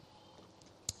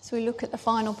As we look at the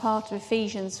final part of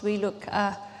Ephesians, we look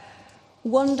at a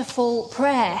wonderful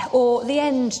prayer, or the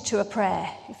end to a prayer,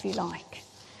 if you like,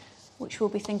 which we'll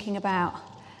be thinking about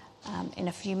in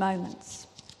a few moments.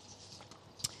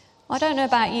 I don't know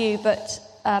about you, but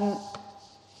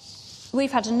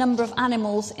we've had a number of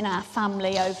animals in our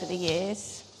family over the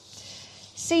years.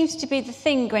 Seems to be the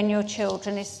thing when you're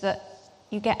children is that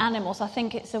you get animals. I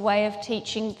think it's a way of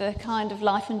teaching the kind of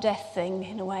life and death thing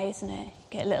in a way, isn't it? You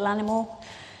get a little animal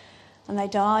and they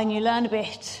die and you learn a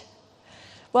bit.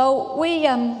 Well, we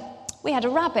had a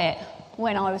rabbit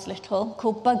when I was little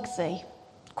called Bugsy.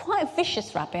 Quite a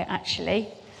vicious rabbit, actually.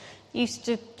 Used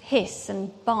to hiss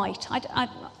and bite. I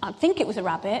think it was a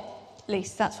rabbit. At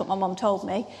least that's what my mum told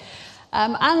me.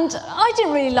 And I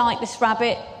didn't really like this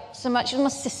rabbit so much. It was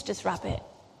my sister's rabbit.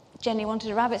 Jenny wanted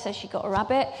a rabbit, so she got a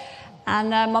rabbit. And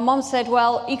my mum said,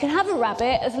 well, you can have a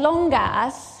rabbit as long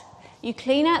as you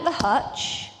clean out the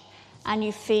hutch and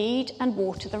you feed and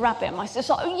water the rabbit. And my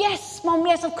sister said, oh, yes, Mum,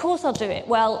 yes, of course I'll do it.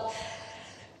 Well,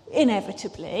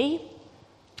 inevitably,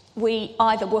 we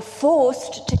either were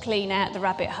forced to clean out the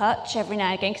rabbit hutch every now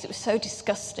and again because it was so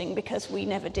disgusting because we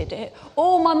never did it,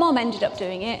 or my mum ended up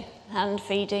doing it and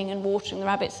feeding and watering the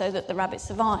rabbit so that the rabbit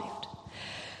survived.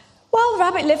 Well, the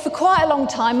rabbit lived for quite a long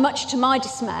time, much to my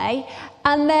dismay,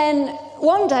 and then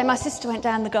one day my sister went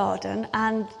down the garden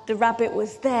and the rabbit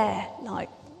was there, like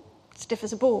stiff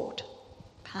as a board,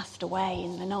 passed away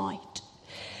in the night.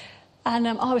 And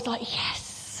I was like,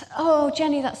 yes, oh,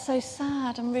 Jenny, that's so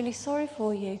sad, I'm really sorry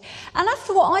for you. And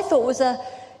after what I thought was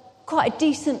quite a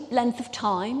decent length of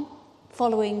time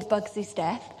following Bugsy's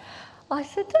death, I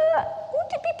said,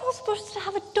 would it be possible to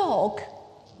have a dog?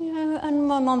 You know, and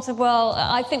my mum said, well,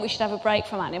 I think we should have a break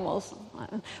from animals.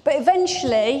 But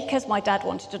eventually, because my dad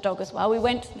wanted a dog as well, we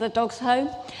went to the dog's home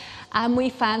and we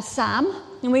found Sam.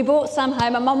 And we brought Sam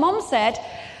home. And my mum said,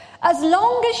 as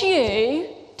long as you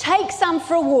take Sam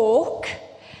for a walk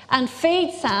and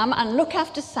feed Sam and look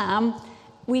after Sam,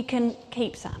 we can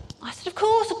keep Sam. I said, of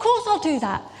course I'll do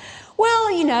that.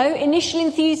 Well, you know, initial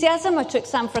enthusiasm, I took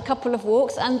Sam for a couple of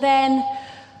walks and then...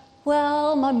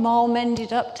 well, my mum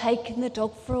ended up taking the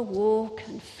dog for a walk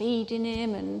and feeding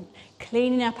him and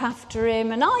cleaning up after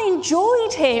him, and I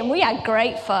enjoyed him. We had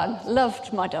great fun.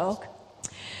 Loved my dog.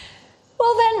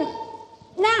 Well, then,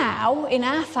 now in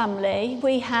our family,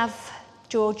 we have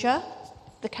Georgia,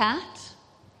 the cat.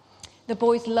 The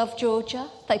boys love Georgia.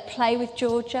 They play with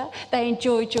Georgia. They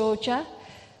enjoy Georgia.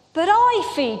 But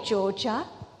I feed Georgia.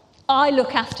 I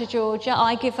look after Georgia.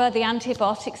 I give her the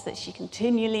antibiotics that she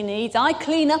continually needs. I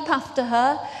clean up after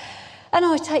her and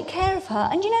I take care of her.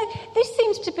 And you know, this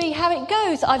seems to be how it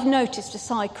goes. I've noticed a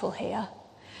cycle here.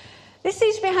 This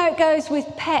seems to be how it goes with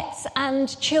pets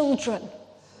and children.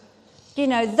 You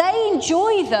know, they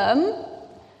enjoy them,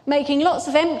 making lots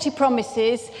of empty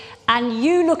promises, and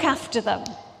you look after them.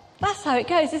 That's how it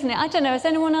goes, isn't it? I don't know, has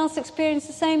anyone else experienced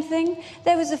the same thing?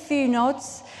 There was a few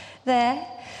nods there.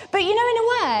 But, you know, in a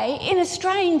way, in a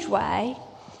strange way,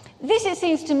 this, it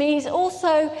seems to me, is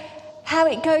also how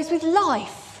it goes with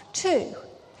life, too.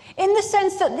 In the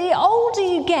sense that the older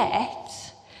you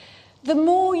get, the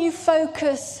more you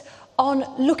focus on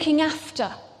looking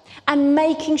after and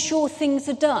making sure things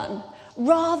are done,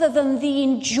 rather than the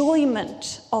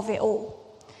enjoyment of it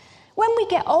all. When we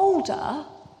get older,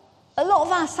 a lot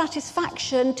of our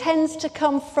satisfaction tends to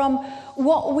come from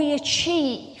what we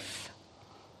achieve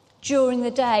during the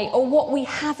day, or what we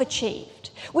have achieved.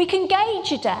 We can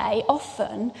gauge a day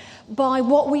often by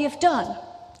what we have done,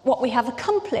 what we have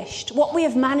accomplished, what we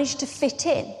have managed to fit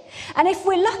in. And if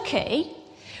we're lucky,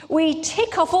 we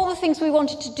tick off all the things we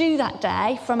wanted to do that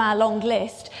day from our long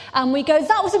list, and we go,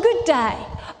 that was a good day.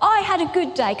 I had a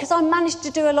good day because I managed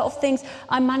to do a lot of things.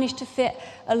 I managed to fit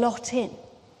a lot in.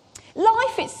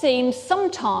 Life, it seems,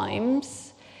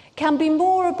 sometimes can be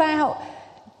more about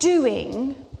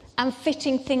doing and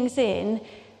fitting things in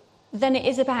than it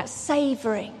is about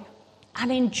savouring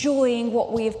and enjoying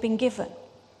what we have been given.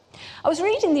 I was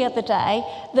reading the other day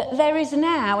that there is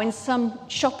now in some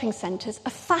shopping centres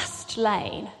a fast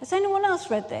lane. Has anyone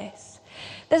else read this?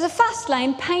 There's a fast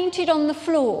lane painted on the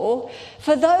floor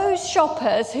for those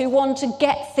shoppers who want to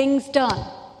get things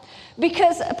done.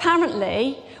 Because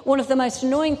apparently one of the most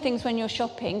annoying things when you're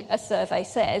shopping, a survey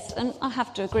says, and I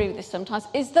have to agree with this sometimes,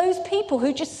 is those people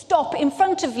who just stop in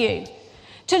front of you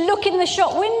to look in the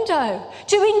shop window,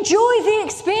 to enjoy the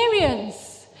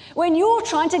experience when you're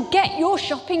trying to get your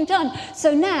shopping done.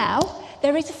 So now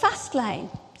there is a fast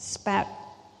lane. It's about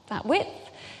that width.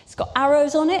 It's got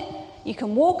arrows on it. You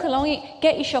can walk along it,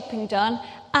 get your shopping done.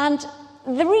 And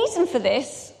the reason for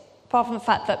this, apart from the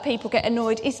fact that people get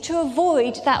annoyed, is to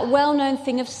avoid that well-known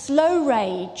thing of slow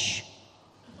rage.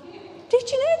 Did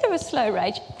you know there was slow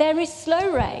rage? There is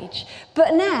slow rage.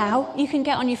 But now you can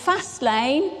get on your fast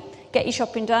lane, get your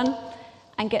shopping done,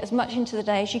 and get as much into the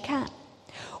day as you can.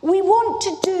 We want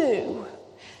to do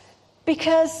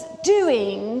because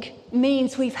doing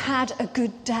means we've had a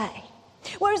good day.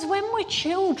 Whereas when we're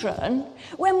children,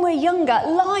 when we're younger,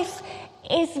 life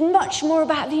is much more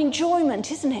about the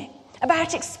enjoyment, isn't it?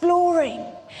 About exploring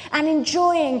and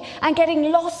enjoying and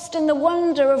getting lost in the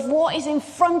wonder of what is in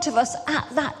front of us at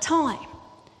that time.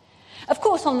 Of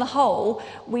course, on the whole,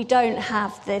 we don't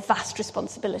have the vast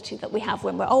responsibility that we have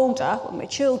when we're older, when we're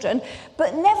children,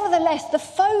 but nevertheless, the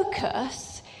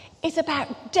focus is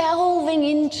about delving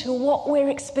into what we're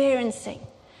experiencing.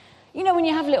 You know, when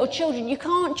you have little children, you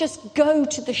can't just go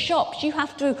to the shops. You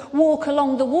have to walk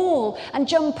along the wall and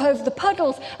jump over the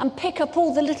puddles and pick up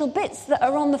all the little bits that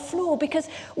are on the floor because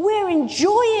we're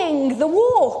enjoying the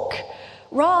walk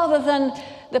rather than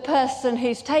the person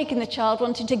who's taken the child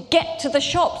wanting to get to the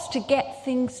shops to get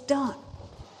things done.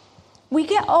 We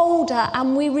get older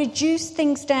and we reduce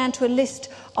things down to a list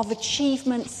of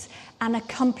achievements and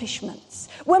accomplishments.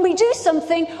 When we do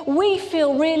something, we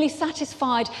feel really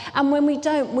satisfied, and when we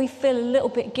don't, we feel a little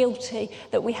bit guilty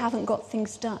that we haven't got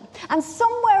things done. And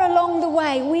somewhere along the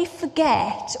way, we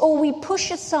forget or we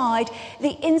push aside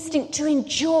the instinct to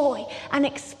enjoy and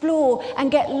explore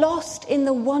and get lost in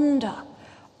the wonder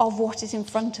of what is in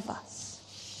front of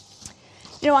us.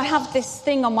 You know, I have this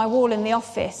thing on my wall in the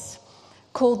office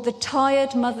called the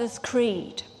Tired Mother's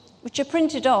Creed, which I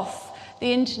printed off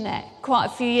the internet quite a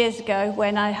few years ago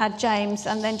when I had James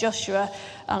and then Joshua,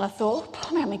 and I thought,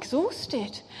 oh, I'm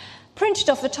exhausted. Printed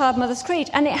off the Tired Mother's Creed,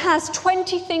 and it has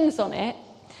 20 things on it.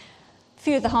 A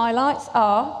few of the highlights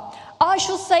are, I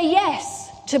shall say yes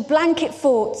to blanket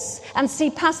forts and see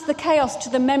past the chaos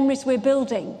to the memories we're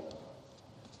building.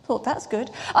 Thought that's good.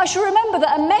 I shall remember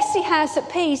that a messy house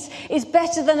at peace is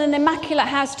better than an immaculate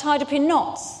house tied up in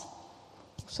knots.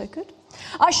 So good.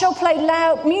 I shall play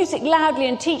music loudly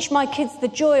and teach my kids the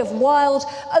joy of wild,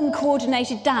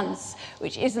 uncoordinated dance,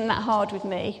 which isn't that hard with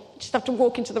me. You just have to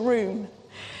walk into the room,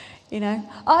 you know.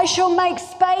 I shall make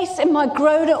space in my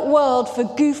grown-up world for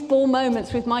goofball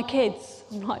moments with my kids.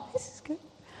 I'm like, this is good.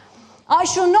 I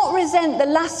shall not resent the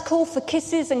last call for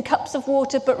kisses and cups of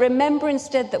water, but remember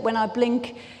instead that when I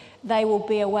blink, they will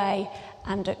be away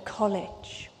and at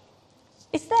college.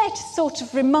 It's there to sort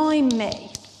of remind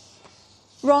me,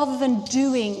 rather than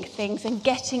doing things and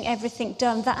getting everything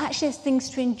done, that actually there's things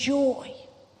to enjoy.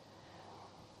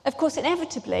 Of course,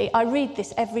 inevitably, I read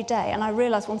this every day and I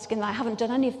realise once again that I haven't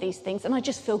done any of these things and I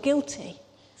just feel guilty.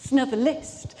 It's another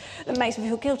list that makes me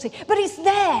feel guilty. But it's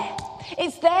there.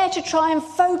 It's there to try and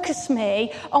focus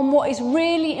me on what is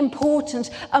really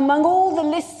important among all the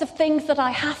lists of things that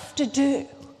I have to do.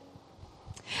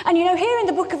 And you know, here in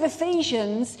the book of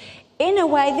Ephesians, in a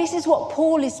way, this is what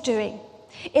Paul is doing.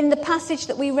 In the passage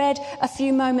that we read a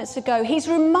few moments ago, he's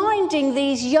reminding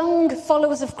these young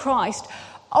followers of Christ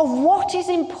of what is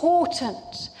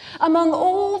important among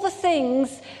all the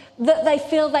things that they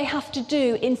feel they have to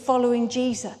do in following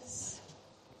Jesus.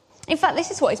 In fact,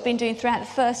 this is what he's been doing throughout the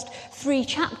first 3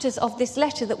 chapters of this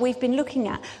letter that we've been looking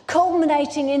at,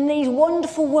 culminating in these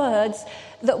wonderful words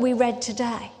that we read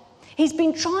today. He's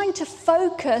been trying to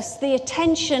focus the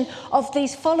attention of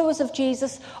these followers of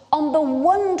Jesus on the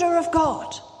wonder of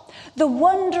God, the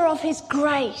wonder of his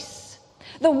grace,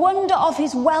 the wonder of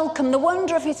his welcome, the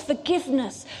wonder of his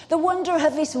forgiveness, the wonder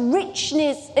of his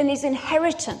richness and his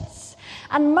inheritance,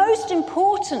 and most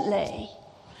importantly,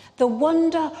 the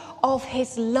wonder of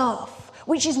his love,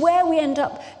 which is where we end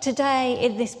up today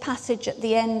in this passage at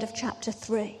the end of chapter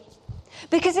 3.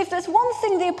 Because if there's one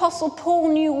thing the Apostle Paul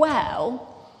knew well,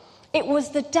 it was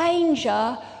the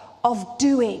danger of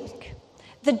doing,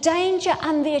 the danger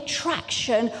and the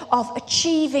attraction of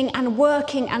achieving and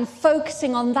working and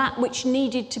focusing on that which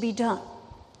needed to be done.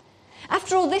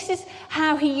 After all, this is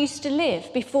how he used to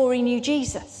live before he knew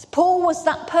Jesus. Paul was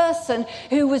that person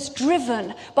who was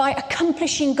driven by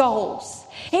accomplishing goals.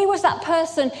 He was that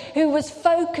person who was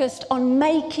focused on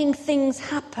making things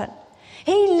happen.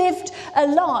 He lived a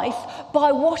life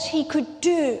by what he could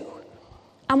do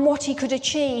and what he could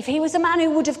achieve. He was a man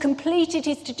who would have completed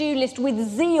his to-do list with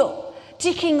zeal,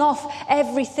 ticking off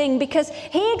everything, because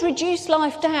he had reduced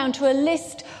life down to a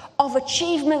list of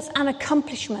achievements and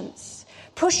accomplishments,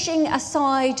 pushing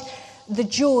aside the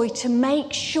joy to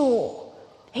make sure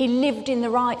he lived in the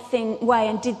right way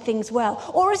and did things well.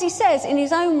 Or as he says in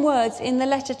his own words in the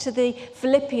letter to the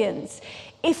Philippians,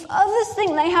 if others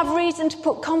think they have reason to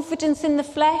put confidence in the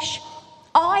flesh,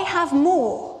 I have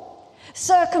more.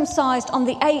 circumcised on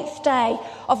the 8th day,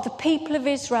 of the people of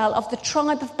Israel, of the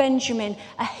tribe of Benjamin,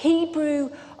 a Hebrew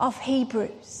of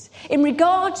Hebrews. In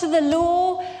regard to the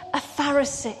law, a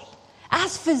Pharisee.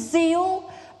 As for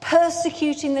zeal,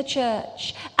 persecuting the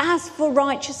church. As for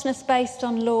righteousness based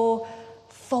on law,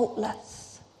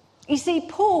 faultless. You see,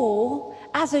 Paul,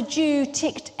 as a Jew,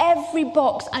 ticked every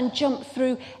box and jumped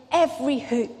through every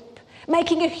hoop,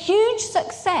 making a huge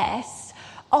success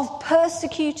of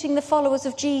persecuting the followers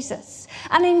of Jesus.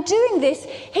 And in doing this,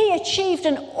 he achieved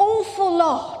an awful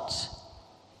lot.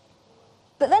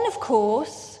 But then, of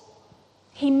course,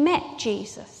 he met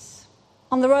Jesus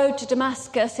on the road to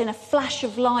Damascus in a flash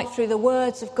of light through the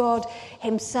words of God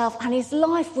himself, and his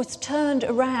life was turned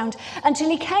around until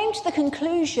he came to the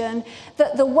conclusion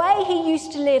that the way he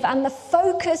used to live and the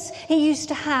focus he used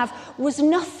to have was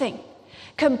nothing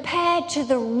compared to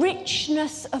the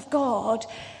richness of God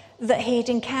that he had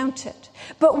encountered.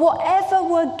 But whatever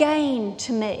were gain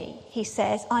to me, he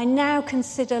says, I now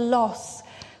consider loss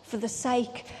for the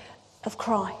sake of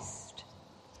Christ.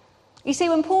 You see,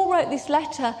 when Paul wrote this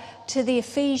letter to the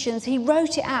Ephesians, he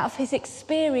wrote it out of his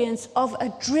experience of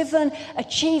a driven,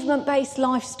 achievement-based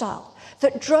lifestyle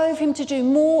that drove him to do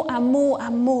more and more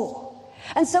and more.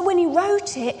 And so when he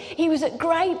wrote it, he was at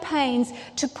great pains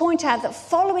to point out that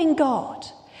following God,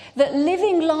 that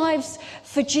living lives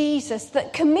for Jesus,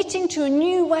 that committing to a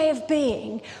new way of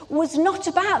being was not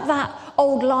about that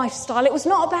old lifestyle. It was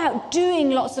not about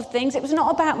doing lots of things. It was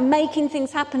not about making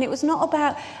things happen. It was not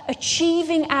about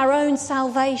achieving our own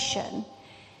salvation.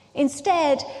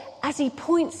 Instead, as he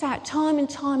points out time and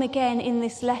time again in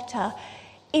this letter,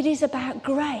 it is about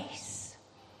grace.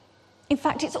 In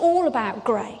fact, it's all about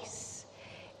grace.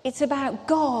 It's about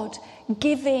God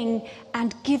giving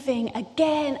and giving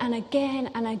again and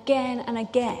again and again and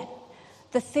again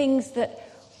the things that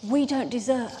we don't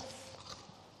deserve,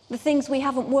 the things we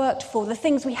haven't worked for, the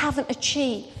things we haven't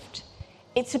achieved.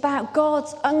 It's about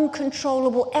God's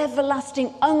uncontrollable,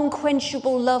 everlasting,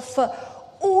 unquenchable love for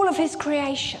all of his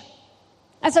creation.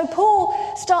 And so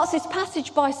Paul starts this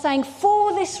passage by saying,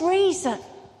 for this reason,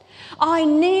 I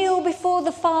kneel before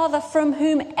the Father, from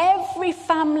whom every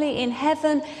family in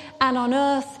heaven and on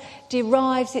earth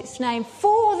derives its name.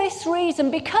 For this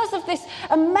reason, because of this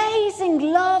amazing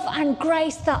love and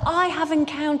grace that I have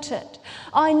encountered,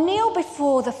 I kneel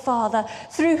before the Father,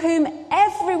 through whom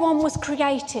everyone was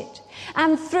created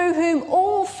and through whom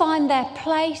all find their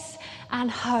place and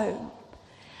home.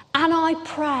 And I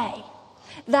pray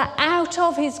that out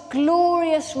of his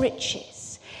glorious riches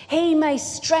he may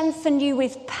strengthen you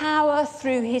with power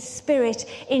through his Spirit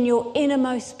in your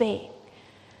innermost being,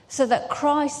 so that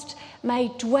Christ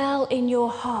may dwell in your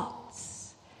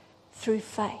hearts through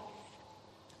faith.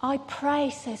 I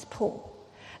pray, says Paul,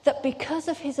 that because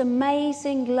of his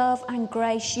amazing love and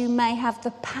grace, you may have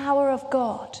the power of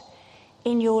God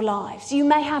in your lives. You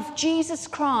may have Jesus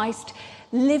Christ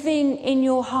living in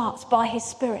your hearts by his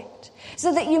Spirit,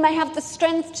 so that you may have the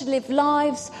strength to live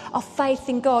lives of faith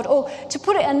in God. Or to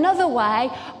put it another way,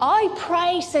 I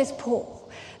pray, says Paul,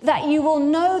 that you will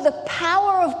know the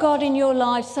power of God in your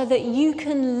lives so that you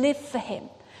can live for him,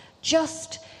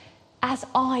 just as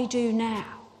I do now.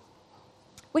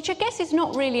 Which I guess is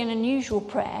not really an unusual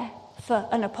prayer for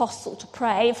an apostle to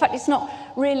pray. In fact, it's not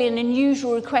really an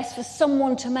unusual request for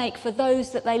someone to make for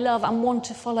those that they love and want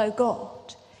to follow God.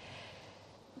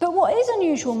 But what is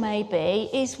unusual maybe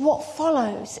is what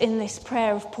follows in this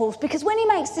prayer of Paul's. Because when he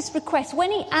makes this request, when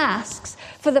he asks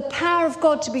for the power of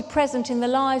God to be present in the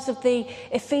lives of the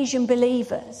Ephesian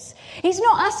believers, he's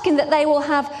not asking that they will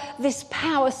have this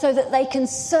power so that they can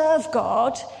serve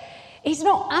God. He's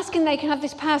not asking they can have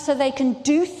this power so they can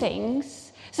do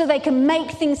things, so they can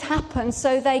make things happen,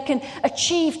 so they can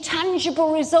achieve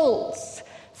tangible results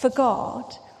for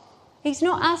God. He's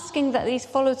not asking that these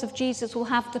followers of Jesus will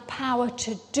have the power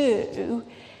to do.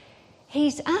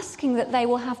 He's asking that they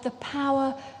will have the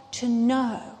power to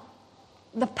know,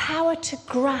 the power to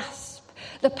grasp,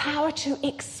 the power to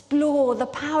explore, the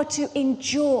power to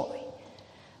enjoy,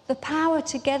 the power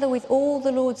together with all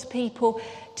the Lord's people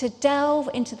to delve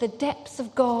into the depths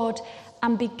of God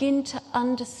and begin to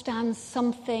understand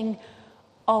something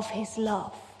of his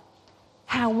love.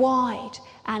 How wide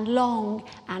and long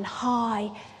and high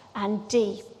and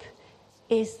deep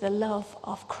is the love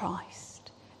of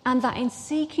Christ. And that in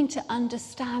seeking to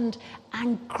understand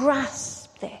and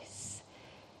grasp this,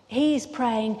 he is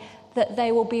praying that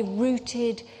they will be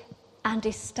rooted and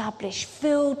established,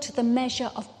 filled to the measure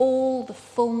of all the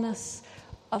fullness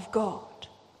of God.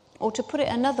 Or to put it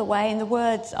another way, in the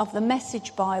words of the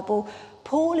Message Bible,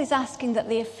 Paul is asking that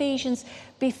the Ephesians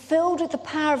be filled with the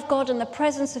power of God and the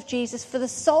presence of Jesus for the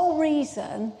sole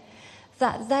reason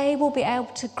that they will be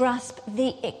able to grasp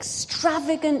the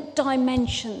extravagant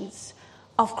dimensions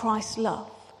of Christ's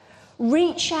love.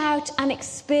 Reach out and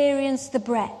experience the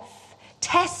breadth,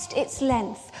 test its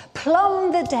length,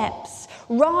 plumb the depths,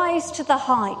 rise to the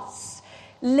heights,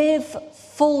 live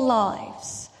full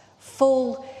lives,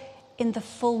 full in the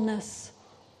fullness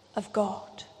of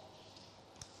God.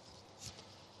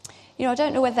 You know, I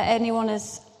don't know whether anyone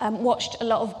has watched a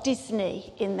lot of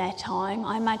Disney in their time.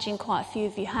 I imagine quite a few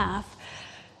of you have.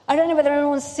 I don't know whether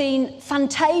everyone's seen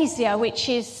Fantasia, which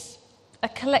is a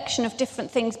collection of different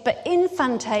things, but in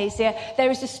Fantasia there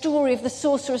is a story of the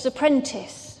Sorcerer's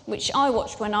Apprentice, which I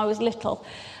watched when I was little,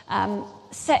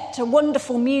 set to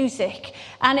wonderful music,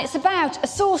 and it's about a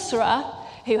sorcerer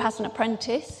who has an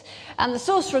apprentice, and the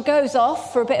sorcerer goes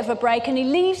off for a bit of a break and he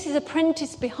leaves his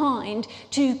apprentice behind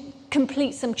to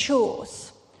complete some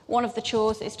chores. One of the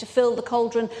chores is to fill the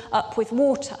cauldron up with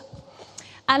water.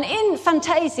 And in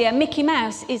Fantasia, Mickey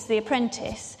Mouse is the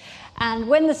apprentice. And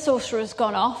when the sorcerer's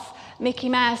gone off, Mickey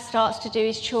Mouse starts to do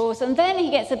his chores. And then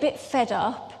he gets a bit fed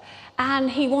up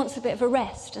and he wants a bit of a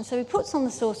rest. And so he puts on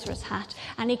the sorcerer's hat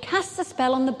and he casts a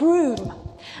spell on the broom.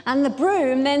 And the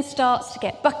broom then starts to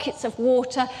get buckets of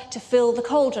water to fill the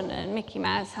cauldron. And Mickey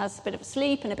Mouse has a bit of a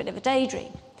sleep and a bit of a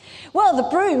daydream. Well, the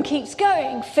broom keeps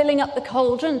going, filling up the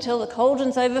cauldron until the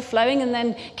cauldron's overflowing and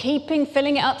then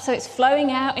filling it up so it's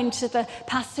flowing out into the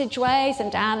passageways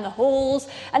and down the halls.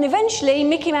 And eventually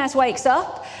Mickey Mouse wakes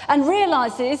up and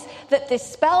realises that this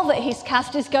spell that he's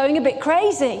cast is going a bit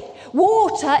crazy.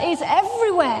 Water is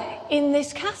everywhere in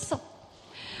this castle.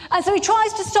 And so he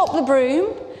tries to stop the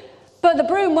broom, but the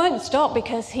broom won't stop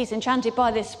because he's enchanted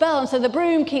by this spell. And so the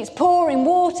broom keeps pouring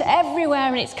water everywhere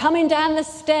and it's coming down the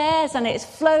stairs and it's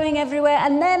flowing everywhere.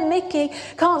 And then Mickey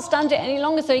can't stand it any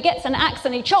longer, so he gets an axe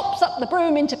and he chops up the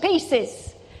broom into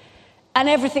pieces. And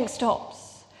everything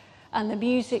stops. And the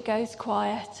music goes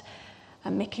quiet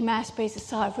and Mickey Mouse breathes a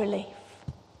sigh of relief.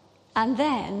 And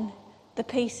then the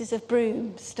pieces of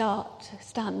broom start to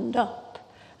stand up.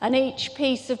 And each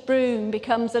piece of broom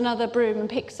becomes another broom and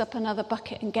picks up another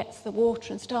bucket and gets the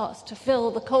water and starts to fill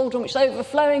the cauldron, which is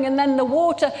overflowing. And then the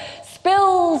water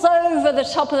spills over the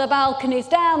top of the balconies,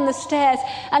 down the stairs,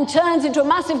 and turns into a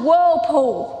massive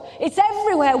whirlpool. It's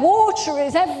everywhere. Water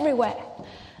is everywhere.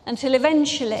 Until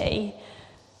eventually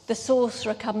the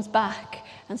sorcerer comes back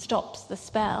and stops the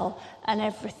spell and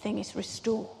everything is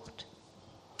restored.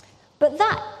 But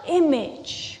that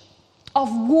image of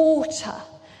water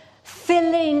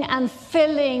filling and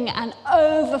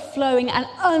overflowing and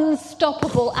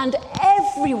unstoppable and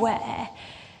everywhere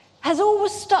has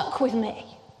always stuck with me.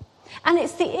 And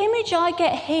it's the image I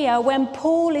get here when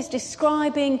Paul is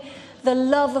describing the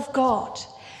love of God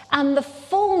and the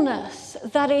fullness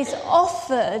that is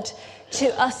offered to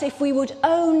us if we would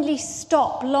only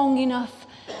stop long enough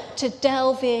to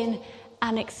delve in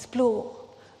and explore.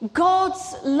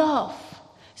 God's love,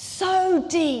 so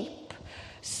deep,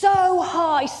 so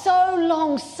high, so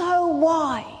long, so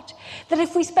wide, that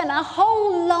if we spent our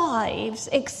whole lives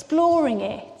exploring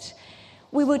it,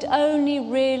 we would only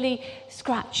really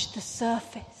scratch the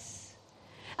surface.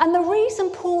 And the reason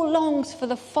Paul longs for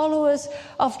the followers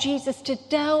of Jesus to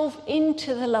delve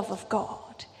into the love of God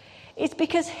is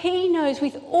because he knows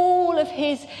with all of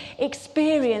his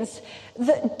experience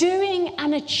that doing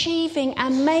and achieving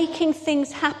and making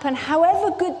things happen,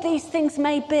 however good these things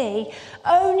may be,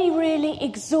 only really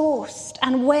exhaust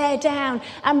and wear down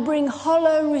and bring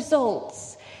hollow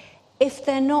results if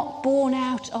they're not born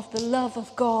out of the love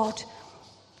of God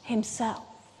himself.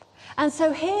 And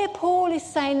so here Paul is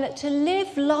saying that to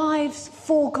live lives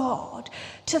for God,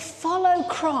 to follow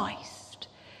Christ,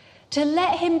 to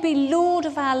let him be Lord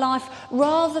of our life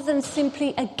rather than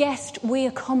simply a guest we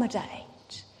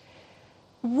accommodate.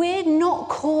 We're not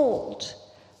called,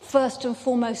 first and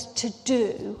foremost,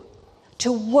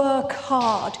 to work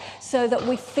hard so that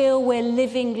we feel we're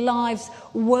living lives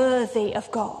worthy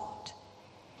of God.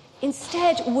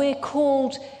 Instead, we're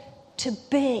called to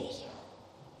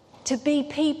be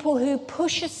people who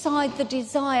push aside the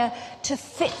desire to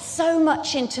fit so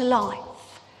much into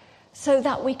life so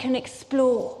that we can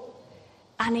explore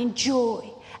and enjoy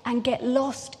and get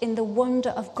lost in the wonder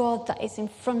of God that is in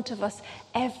front of us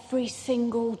every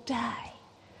single day,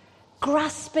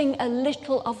 grasping a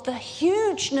little of the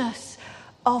hugeness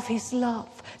of his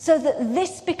love so that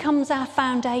this becomes our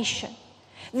foundation.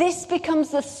 This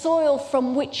becomes the soil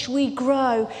from which we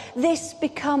grow. This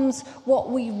becomes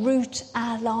what we root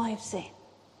our lives in,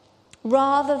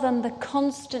 rather than the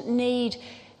constant need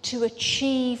to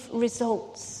achieve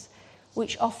results,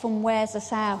 which often wears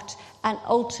us out and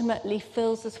ultimately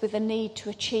fills us with a need to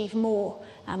achieve more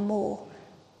and more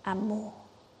and more.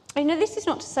 This is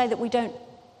not to say that we don't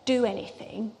do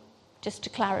anything, just to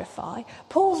clarify.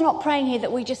 Paul's not praying here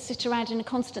that we just sit around in a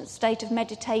constant state of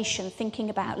meditation, thinking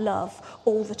about love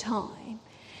all the time.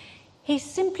 He's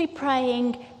simply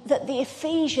praying that the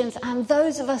Ephesians and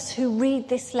those of us who read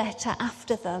this letter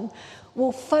after them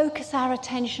will focus our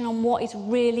attention on what is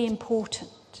really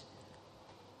important.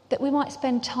 That we might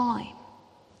spend time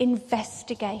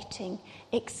investigating,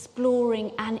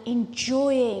 exploring and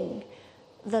enjoying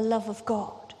the love of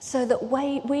God, so that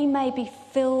we may be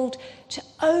filled to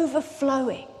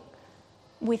overflowing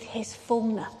with his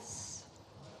fullness.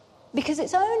 Because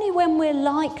it's only when we're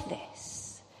like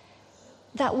this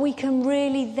that we can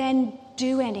really then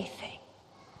do anything.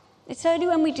 It's only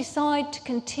when we decide to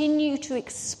continue to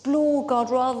explore God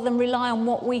rather than rely on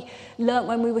what we learnt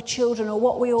when we were children or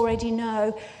what we already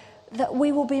know, that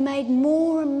we will be made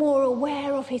more and more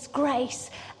aware of his grace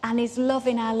and his love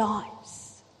in our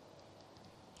lives.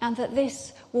 And that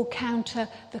this will counter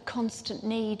the constant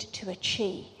need to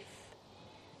achieve.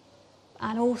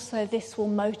 And also this will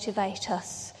motivate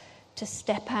us to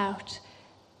step out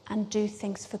and do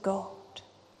things for God.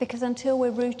 Because until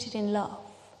we're rooted in love,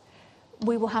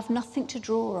 we will have nothing to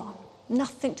draw on,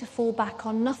 nothing to fall back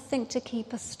on, nothing to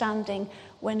keep us standing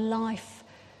when life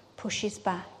pushes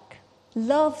back.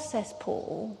 Love, says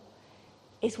Paul,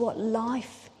 is what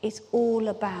life is all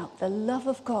about. The love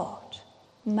of God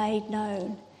made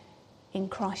known in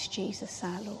Christ Jesus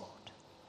our Lord.